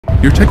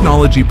your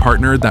technology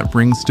partner that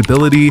brings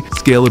stability,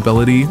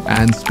 scalability,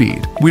 and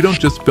speed. We don't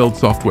just build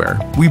software,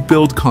 we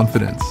build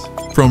confidence.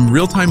 From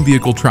real-time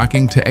vehicle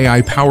tracking to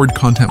AI-powered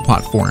content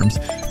platforms,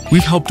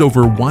 we've helped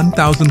over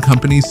 1,000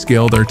 companies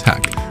scale their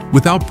tech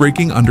without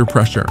breaking under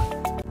pressure.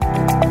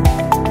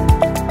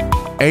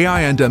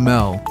 AI and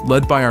ML,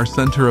 led by our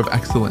Center of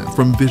Excellence,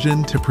 from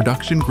vision to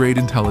production-grade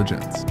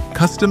intelligence.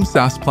 Custom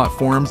SaaS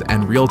platforms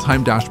and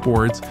real-time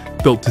dashboards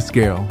built to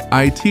scale.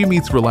 IT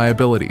meets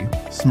reliability,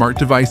 smart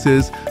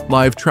devices,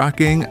 live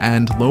tracking,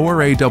 and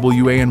lower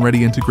AWA and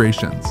ready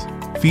integrations.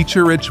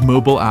 Feature-rich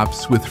mobile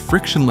apps with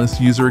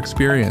frictionless user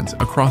experience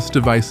across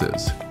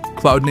devices.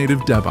 Cloud-native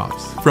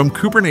DevOps, from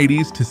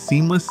Kubernetes to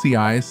seamless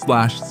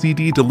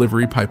CI/CD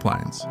delivery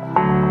pipelines.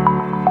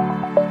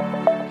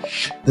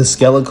 The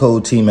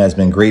ScalaCode team has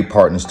been great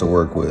partners to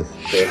work with.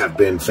 They have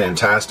been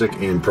fantastic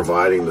in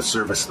providing the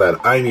service that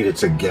I needed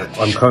to get.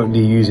 I'm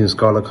currently using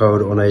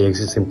ScalaCode on an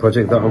existing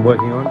project that I'm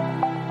working on.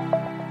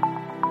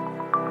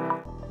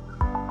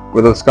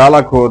 With the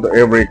ScalaCode,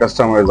 every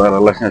customer is a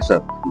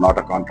relationship, not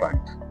a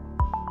contract.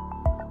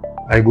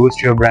 I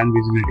boost your brand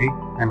visibility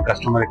and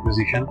customer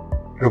acquisition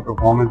through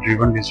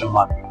performance-driven digital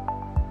marketing.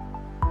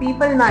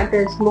 People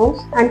matters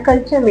most and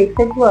culture makes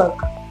it work.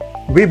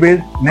 We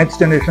build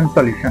next-generation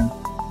solutions.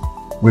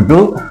 We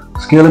build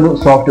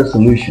scalable software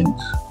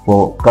solutions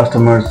for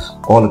customers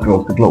all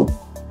across the globe.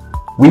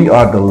 We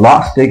are the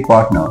last tech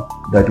partner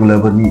that you'll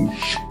ever need.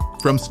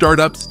 From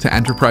startups to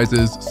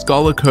enterprises,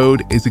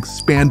 ScalaCode is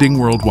expanding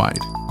worldwide.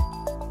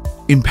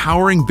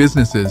 Empowering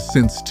businesses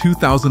since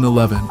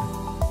 2011.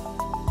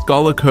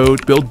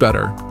 ScalaCode, build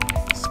better,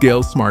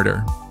 scale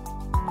smarter.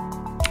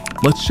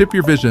 Let's ship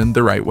your vision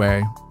the right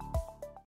way.